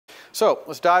So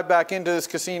let's dive back into this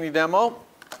Cassini demo.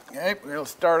 Okay, we're going to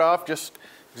start off just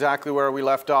exactly where we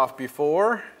left off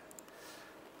before.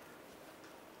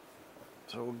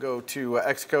 So we'll go to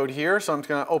Xcode here. So I'm just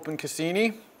going to open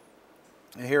Cassini.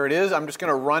 And here it is. I'm just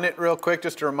going to run it real quick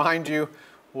just to remind you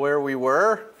where we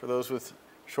were, for those with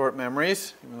short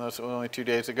memories, even though it was only 2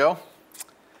 days ago.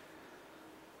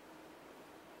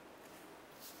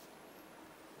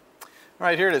 All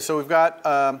right, here it is. So we've got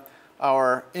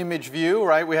our image view,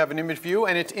 right? We have an image view,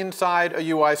 and it's inside a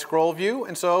UI scroll view,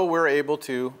 and so we're able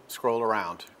to scroll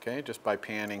around, okay, just by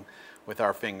panning with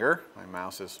our finger. My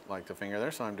mouse is like the finger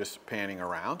there, so I'm just panning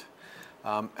around.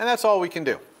 And that's all we can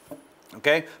do,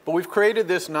 okay? But we've created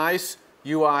this nice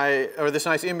UI, or this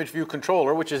nice image view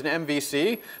controller, which is an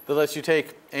MVC that lets you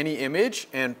take any image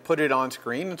and put it on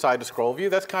screen inside the scroll view.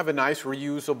 That's kind of a nice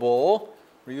reusable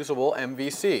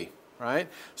MVC. Right?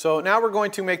 So now we're going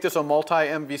to make this a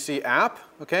multi-MVC app,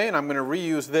 okay? And I'm going to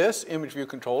reuse this image view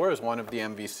controller as one of the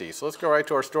MVCs. So let's go right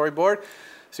to our storyboard,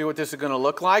 see what this is going to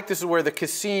look like. This is where the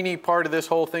Cassini part of this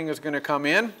whole thing is going to come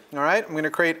in, all right? I'm going to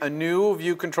create a new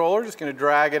view controller, just going to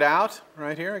drag it out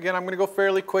right here. Again, I'm going to go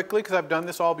fairly quickly because I've done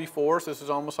this all before, so this is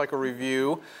almost like a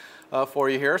review for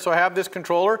you here. So I have this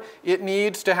controller. It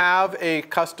needs to have a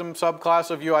custom subclass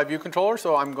of UI view controller,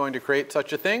 so I'm going to create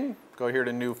such a thing. Go here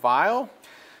to New File.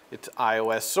 It's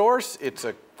iOS source. It's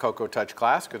a Cocoa Touch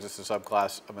class because it's a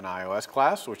subclass of an iOS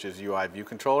class, which is UI view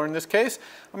controller in this case.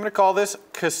 I'm going to call this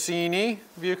Cassini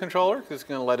view controller because it's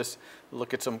going to let us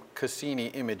look at some Cassini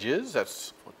images.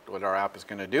 That's what our app is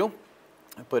going to do.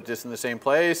 I put this in the same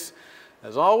place.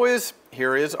 As always,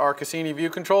 here is our Cassini view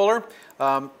controller.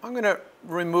 I'm going to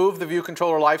remove the view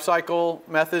controller lifecycle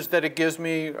methods that it gives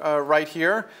me right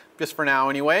here, just for now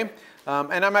anyway.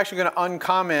 And I'm actually going to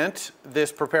uncomment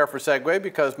this prepare for segue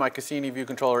because my Cassini view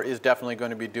controller is definitely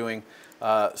going to be doing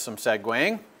some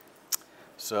segueing.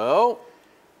 So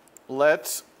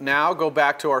let's now go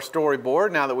back to our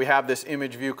storyboard now that we have this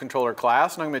image view controller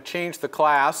class. And I'm going to change the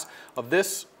class of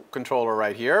this controller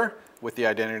right here with the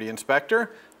identity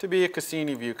inspector to be a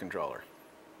Cassini view controller.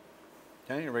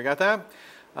 Okay, everybody got that?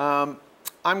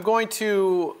 I'm going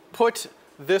to put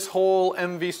this whole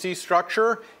MVC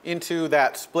structure into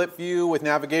that split view with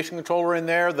navigation controller in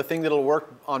there, the thing that'll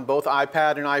work on both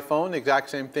iPad and iPhone, the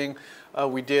exact same thing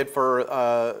we did for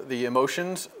the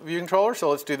emotions view controller.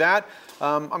 So let's do that.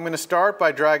 I'm going to start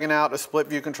by dragging out a split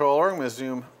view controller. I'm going to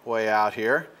zoom way out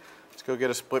here. Let's go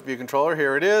get a split view controller.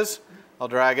 Here it is. I'll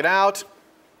drag it out.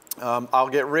 I'll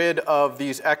get rid of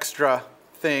these extra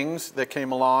things that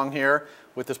came along here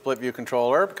with the split view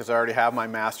controller because I already have my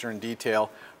master and detail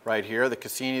right here. The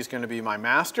Cassini is going to be my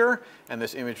master, and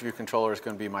this image view controller is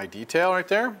going to be my detail right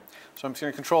there. So I'm just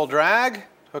going to control drag,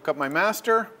 hook up my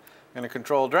master. I'm going to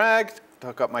control drag to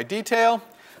hook up my detail.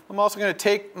 I'm also going to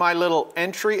take my little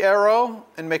entry arrow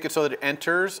and make it so that it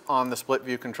enters on the split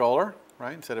view controller,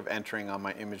 right, instead of entering on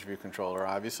my image view controller,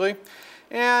 obviously.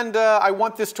 And I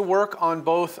want this to work on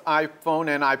both iPhone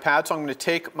and iPad, so I'm going to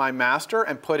take my master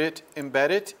and embed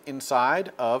it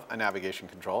inside of a navigation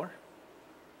controller.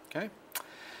 Okay.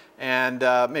 And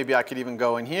maybe I could even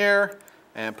go in here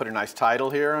and put a nice title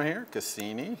here on here,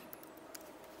 Cassini.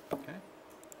 Okay.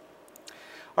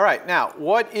 All right, now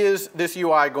what is this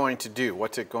UI going to do?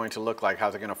 What's it going to look like?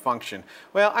 How's it going to function?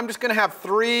 Well, I'm just going to have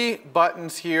 3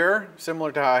 buttons here,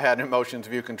 similar to how I had an emotions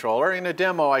view controller. In a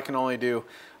demo, I can't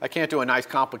do a nice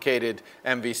complicated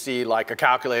MVC like a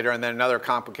calculator and then another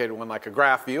complicated one like a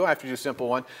graph view. I have to do a simple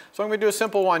one. So I'm going to do a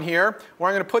simple one here where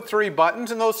I'm going to put 3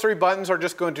 buttons, and those 3 buttons are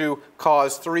just going to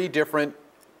cause 3 different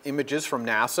images from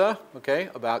NASA, okay,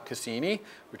 about Cassini,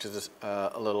 which is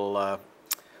a little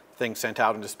thing sent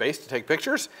out into space to take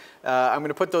pictures. I'm going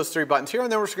to put those 3 buttons here,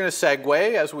 and then we're just going to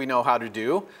segue, as we know how to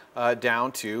do,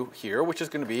 down to here, which is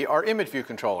going to be our image view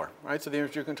controller. Right? So the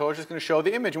image view controller is just going to show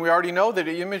the image, and we already know that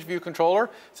the image view controller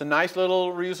is a nice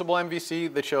little reusable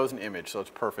MVC that shows an image, so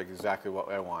it's perfect, exactly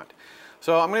what I want.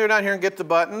 So I'm going to go down here and get the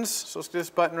buttons. So let's do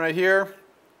this button right here.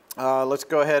 Let's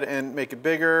go ahead and make it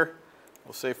bigger.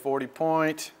 We'll say 40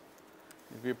 point.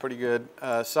 It'd be a pretty good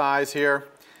size here.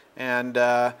 And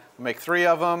make 3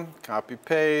 of them, copy,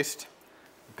 paste,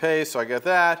 so I get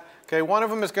that. Okay, one of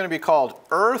them is going to be called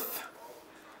Earth,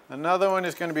 another one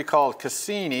is going to be called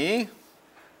Cassini,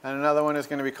 and another one is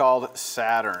going to be called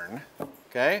Saturn.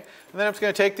 Okay, and then I'm just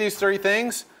going to take these 3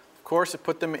 things, of course, and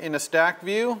put them in a stack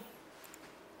view.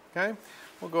 Okay,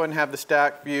 we'll go ahead and have the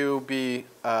stack view be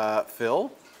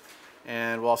fill.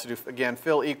 And we'll also do, again,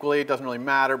 fill equally. It doesn't really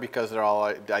matter because they're all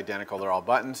identical. They're all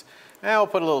buttons. And we'll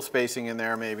put a little spacing in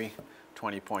there, maybe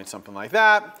 20 points, something like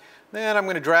that. Then I'm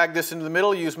going to drag this into the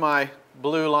middle, use my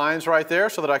blue lines right there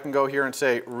so that I can go here and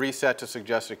say reset to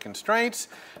suggested constraints.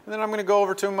 And then I'm going to go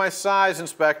over to my size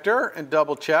inspector and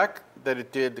double check that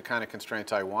it did the kind of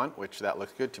constraints I want, which that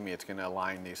looks good to me. It's going to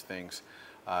align these things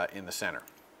in the center.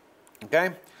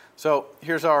 Okay, so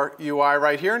here's our UI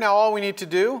right here. Now all we need to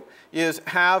do is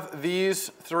have these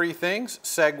three things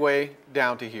segue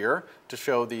down to here to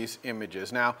show these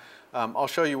images. Now I'll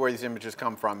show you where these images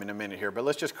come from in a minute here, but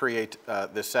let's just create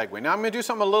this segue. Now I'm going to do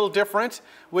something a little different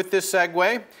with this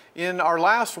segue. In our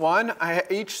last one,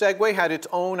 each segue had its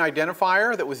own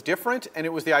identifier that was different, and it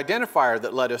was the identifier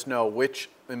that let us know which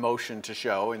emotion to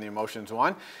show in the emotions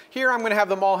one. Here I'm going to have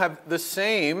them all have the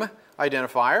same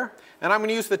identifier, and I'm going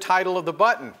to use the title of the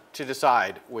button to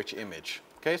decide which image.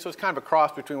 Okay, so it's kind of a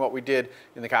cross between what we did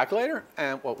in the calculator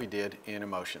and what we did in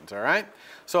emotions, all right?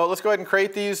 So let's go ahead and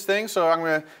create these things. So I'm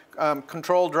going to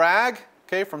control drag,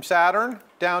 okay, from Saturn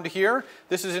down to here.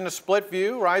 This is in a split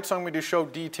view, right? So I'm going to do show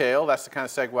detail. That's the kind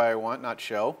of segue I want, not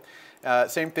show.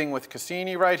 Same thing with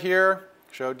Cassini right here,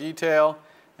 show detail.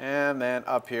 And then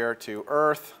up here to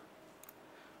Earth,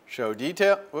 show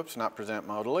detail. Whoops, not present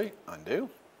modally, undo.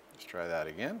 Let's try that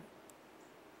again.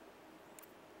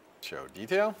 Show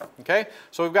detail. Okay,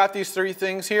 so we've got these three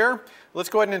things here. Let's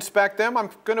go ahead and inspect them. I'm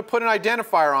going to put an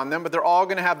identifier on them, but they're all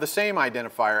going to have the same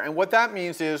identifier. And what that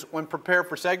means is when prepare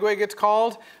for segue gets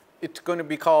called, it's going to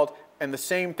be called, and the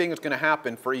same thing is going to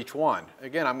happen for each one.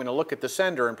 Again, I'm going to look at the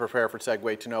sender and prepare for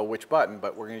segue to know which button,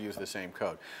 but we're going to use the same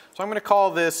code. So I'm going to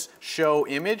call this show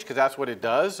image because that's what it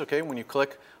does. Okay, when you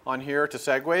click on here to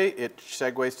segue, it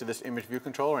segues to this image view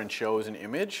controller and shows an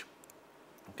image.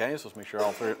 Okay, so let's make sure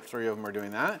all three of them are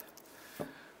doing that.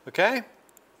 Okay,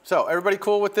 so everybody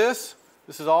cool with this?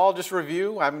 This is all just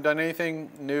review. I haven't done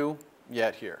anything new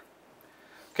yet here.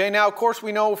 Okay, now of course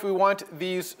we know if we want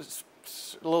these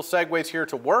little segues here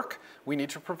to work, we need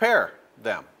to prepare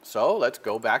them. So let's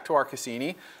go back to our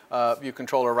Cassini view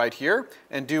controller right here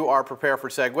and do our prepare for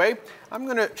segue. I'm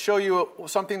going to show you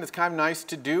something that's kind of nice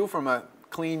to do from a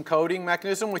clean coding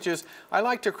mechanism, which is I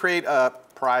like to create a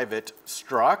private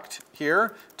struct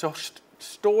here to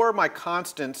store my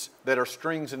constants that are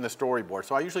strings in the storyboard.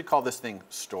 So I usually call this thing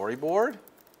storyboard.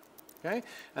 Okay?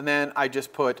 And then I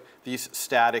just put these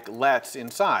static lets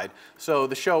inside. So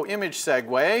the show image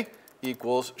segue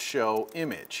equals show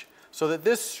image. So that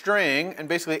this string, and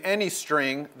basically any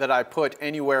string that I put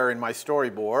anywhere in my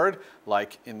storyboard,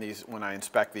 like in these, when I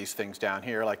inspect these things down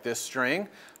here, like this string,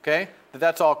 okay,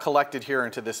 that's all collected here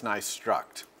into this nice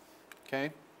struct. Okay?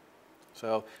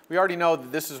 So we already know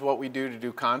that this is what we do to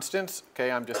do constants.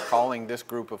 Okay, I'm just calling this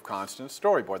group of constants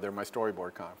storyboard. They're my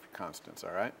storyboard constants,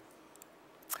 all right?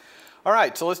 All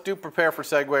right, so let's do prepare for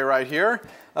segue right here.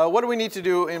 What do we need to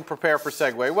do in prepare for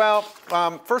segue? Well,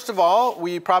 first of all,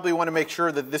 we probably want to make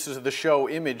sure that this is the show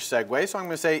image segue. So I'm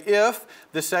going to say if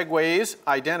the segue's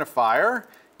identifier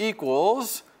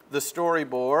equals the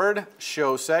storyboard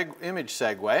show image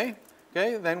segue,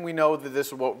 okay, then we know that this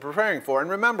is what we're preparing for. And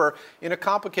remember, in a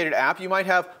complicated app, you might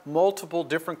have multiple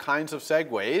different kinds of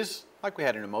segues, like we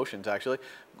had in emotions actually,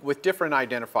 with different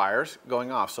identifiers going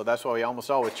off. So that's why we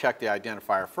almost always check the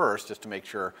identifier first, just to make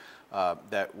sure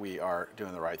that we are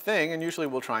doing the right thing. And usually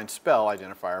we'll try and spell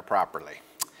identifier properly.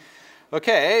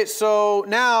 Okay, so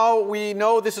now we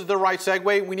know this is the right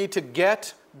segue. We need to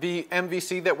get the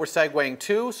MVC that we're segueing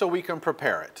to so we can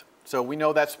prepare it. So we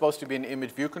know that's supposed to be an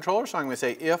image view controller, so I'm going to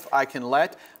say if I can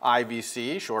let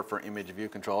IVC, short for image view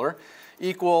controller,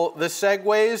 equal the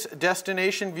segue's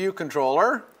destination view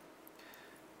controller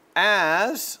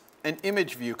as an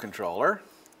image view controller.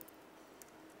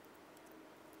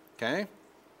 Okay.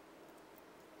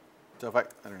 So if I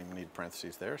don't even need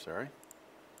parentheses there, sorry.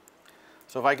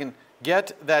 So if I can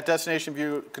get that destination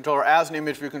view controller as an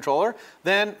image view controller,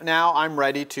 then now I'm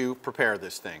ready to prepare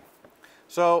this thing.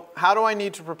 So how do I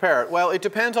need to prepare it? Well, it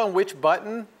depends on which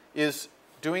button is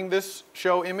doing this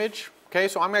show image. Okay,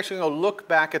 so I'm actually going to look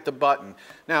back at the button.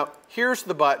 Now, here's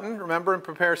the button. Remember in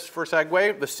prepare for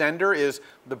segue, the sender is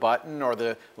the button or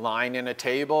the line in a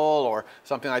table or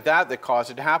something like that that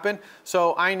caused it to happen.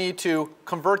 So I need to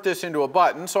convert this into a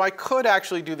button. So I could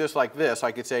actually do this like this.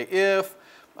 I could say if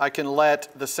I can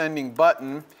let the sending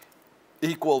button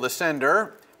equal the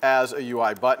sender as a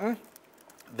UI button,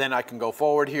 then I can go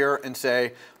forward here and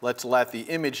say, let's let the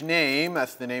image name,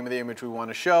 that's the name of the image we want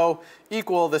to show,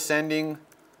 equal the sending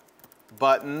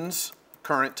button's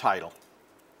current title.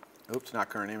 Oops, not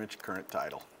current image, current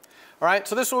title. All right,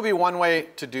 so this will be one way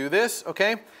to do this,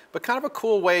 okay? But kind of a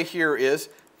cool way here is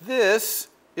this,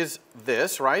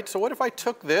 right? So what if I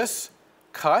took this,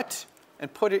 cut,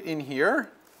 and put it in here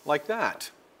like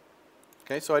that?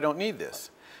 Okay, so I don't need this.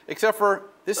 Except for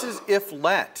this is if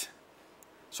let.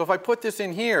 So if I put this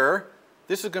in here,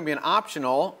 this is going to be an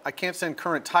optional. I can't send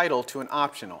current title to an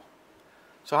optional.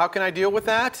 So how can I deal with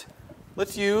that?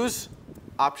 Let's use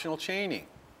optional chaining.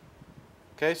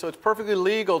 Okay, so it's perfectly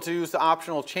legal to use the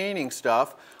optional chaining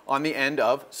stuff on the end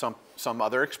of some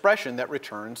other expression that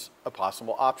returns a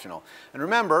possible optional. And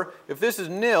remember, if this is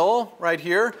nil right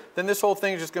here, then this whole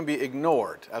thing is just going to be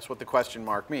ignored. That's what the question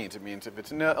mark means. It means if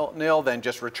it's nil, then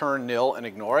just return nil and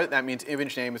ignore it. That means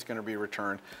image name is going to be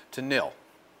returned to nil.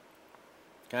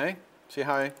 Okay, see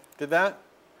how I did that?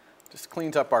 Just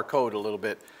cleans up our code a little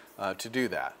bit to do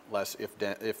that. Less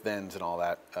if-thens and all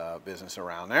that business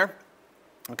around there.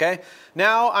 Okay,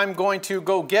 now I'm going to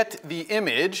go get the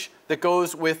image that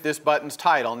goes with this button's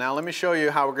title. Now let me show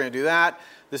you how we're going to do that.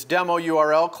 This demo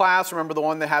URL class, remember the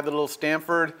one that had the little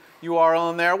Stanford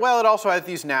URL in there? Well, it also has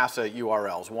these NASA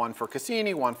URLs, one for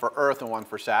Cassini, one for Earth, and one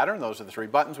for Saturn. Those are the three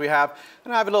buttons we have.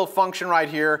 And I have a little function right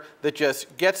here that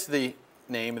just gets the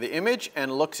name of the image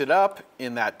and looks it up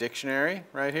in that dictionary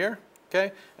right here,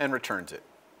 okay, and returns it.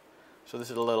 So this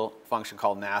is a little function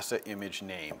called NASA image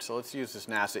named. So let's use this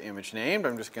NASA image named.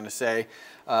 I'm just going to say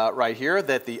right here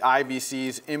that the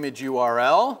IVC's image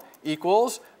URL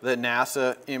equals the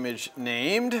NASA image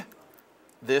named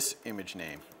this image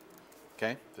name.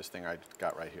 Okay, this thing I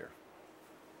got right here.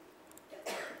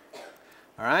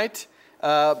 All right,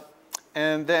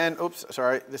 and then, oops,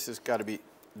 sorry, this has got to be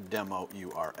demo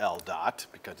URL dot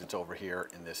because it's over here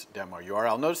in this demo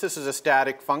URL. Notice this is a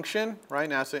static function, right?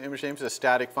 NASA image name is a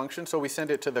static function, so we send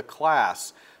it to the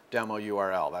class demo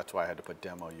URL. That's why I had to put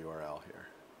demo URL here.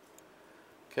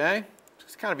 Okay?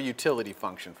 It's kind of a utility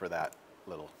function for that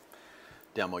little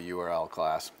demo URL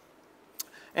class.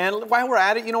 And while we're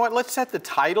at it, you know what? Let's set the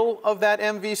title of that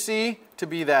MVC to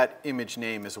be that image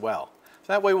name as well.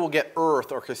 So that way we'll get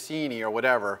Earth or Cassini or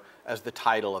whatever as the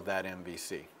title of that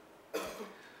MVC.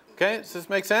 Okay, does this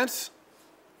make sense?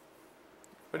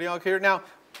 Everybody all clear? Now,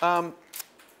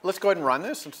 let's go ahead and run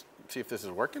this and see if this is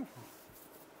working.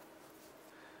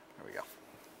 There we go.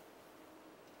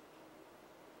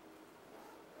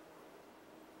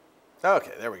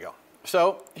 Okay, there we go.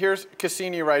 So here's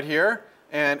Cassini right here.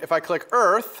 And if I click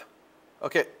Earth,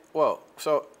 okay, whoa,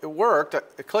 so it worked. I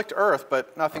clicked Earth,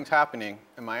 but nothing's happening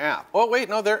in my app. Oh, wait,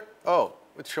 no,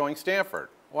 it's showing Stanford.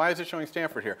 Why is it showing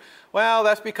Stanford here? Well,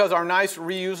 that's because our nice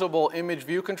reusable image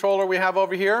view controller we have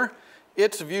over here,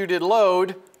 its view did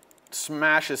load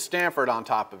smashes Stanford on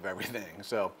top of everything.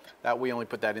 So that we only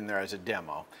put that in there as a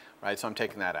demo, right? So I'm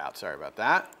taking that out. Sorry about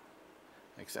that.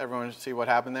 Makes everyone see what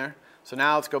happened there? So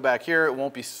now let's go back here. It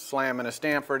won't be slamming a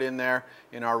Stanford in there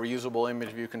in our reusable image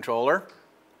view controller.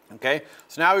 Okay,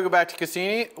 so now we go back to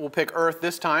Cassini. We'll pick Earth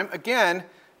this time. Again,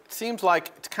 it seems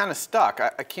like it's kind of stuck.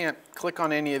 I can't click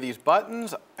on any of these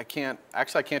buttons. I can't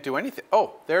do anything.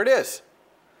 Oh, there it is.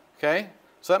 Okay,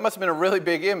 so that must have been a really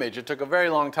big image. It took a very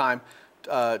long time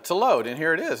to load, and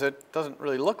here it is. It doesn't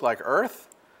really look like Earth,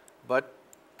 but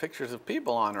pictures of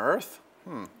people on Earth.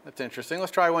 That's interesting.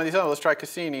 Let's try one of these other. Let's try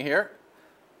Cassini here.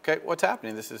 Okay, what's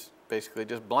happening? This is basically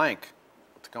just blank.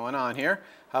 What's going on here?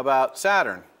 How about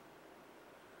Saturn?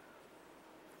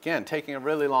 Again, taking a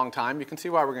really long time. You can see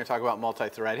why we're going to talk about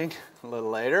multi-threading a little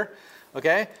later.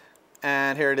 Okay,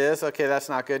 and here it is. Okay, that's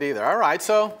not good either. All right,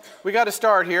 so we got to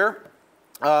start here.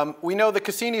 We know that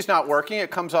Cassini's not working. It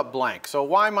comes up blank. So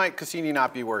why might Cassini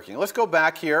not be working? Let's go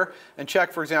back here and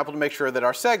check, for example, to make sure that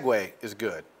our segue is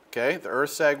good. Okay, the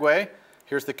Earth segue.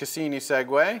 Here's the Cassini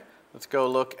segue. Let's go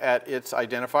look at its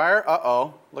identifier.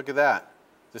 Uh-oh, look at that.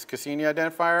 This Cassini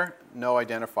identifier, no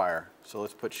identifier. So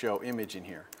let's put show image in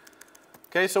here.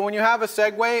 Okay, so when you have a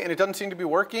segue and it doesn't seem to be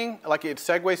working, like it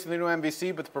segues to the new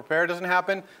MVC, but the prepare doesn't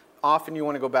happen, often you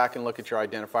want to go back and look at your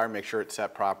identifier, make sure it's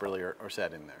set properly or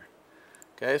set in there.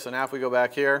 Okay, so now if we go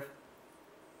back here,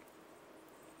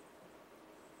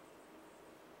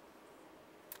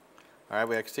 all right,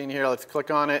 we have Cassini here. Let's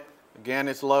click on it. Again,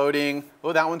 it's loading.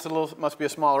 Oh, that one's must be a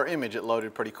smaller image. It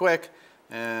loaded pretty quick.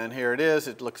 And here it is.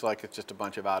 It looks like it's just a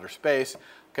bunch of outer space.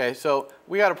 Okay, so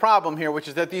we got a problem here, which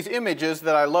is that these images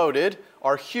that I loaded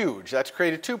are huge. That's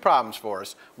created two problems for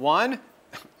us. One,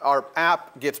 our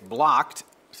app gets blocked.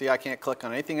 See, I can't click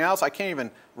on anything else. I can't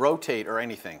even rotate or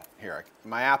anything here.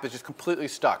 My app is just completely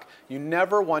stuck. You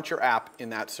never want your app in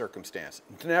that circumstance.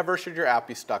 Never should your app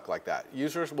be stuck like that.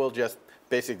 Users will just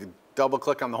basically double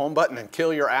click on the home button and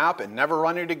kill your app and never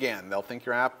run it again. They'll think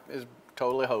your app is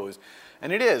totally hosed.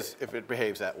 And it is if it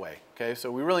behaves that way. Okay,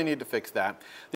 so we really need to fix that.